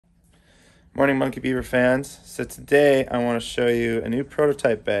Morning, Monkey Beaver fans. So today I want to show you a new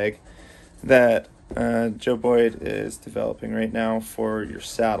prototype bag that Joe Boyd is developing right now for your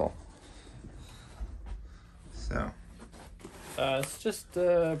saddle. So it's just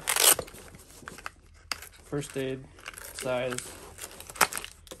first aid size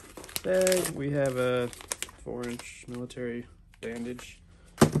bag. We have a 4-inch military bandage.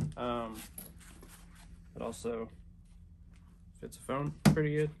 It also fits a phone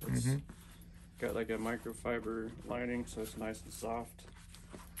pretty good. It's got like a microfiber lining, so it's nice and soft.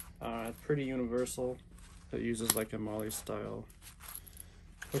 Pretty universal. It uses like a Molly style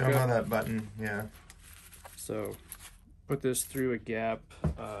show them how that button, yeah. So put this through a gap.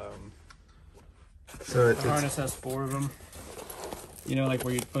 So the harness has 4 of them. You know, like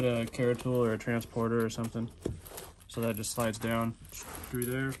where you put a carry tool or a transporter or something. So that just slides down through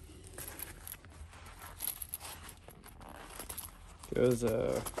there. Goes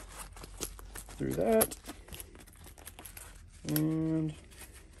through that. And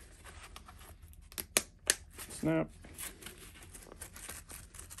snap.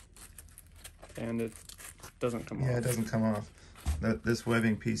 And it doesn't come off. Yeah, it doesn't come off. This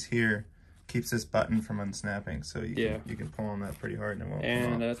webbing piece here keeps this button from unsnapping, so you can pull on that pretty hard and it won't come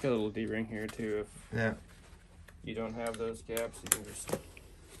off. And it's got a little D-ring here too. If you don't have those gaps, you can just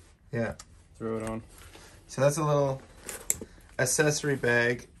throw it on. So that's a little accessory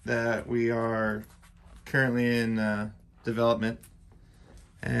bag that we are currently in development,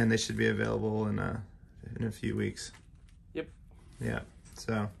 and they should be available in a few weeks. Yep. Yeah.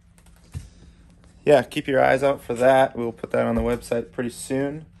 So yeah, keep your eyes out for that. We'll put that on the website pretty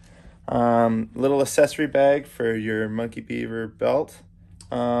soon. Little accessory bag for your Monkey Beaver belt.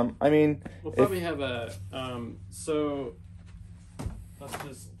 We'll probably have a so let's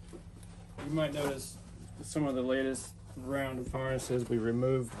just, you might notice some of the latest round of harnesses, we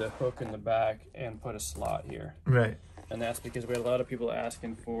removed the hook in the back and put a slot here. Right. And that's because we had a lot of people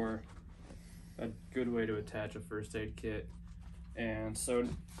asking for a good way to attach a first aid kit. And so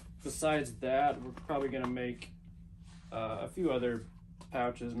besides that, we're probably going to make a few other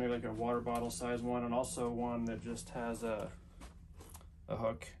pouches, maybe like a water bottle size one, and also one that just has a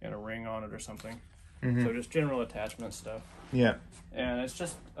hook and a ring on it or something. So just general attachment stuff. Yeah. And it's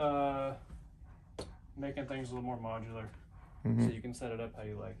just making things a little more modular, so you can set it up how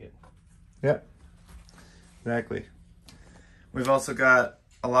you like it. Yep, exactly. We've also got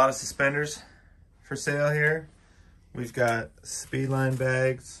a lot of suspenders for sale here. We've got Speedline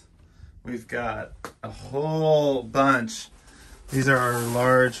bags. We've got a whole bunch. These are our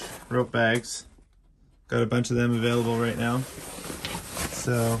large rope bags. Got a bunch of them available right now.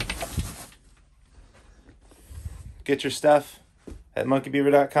 So get your stuff at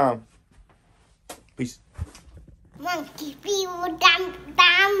monkeybeaver.com. Peace. Monkey Beaver, dum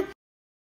dum.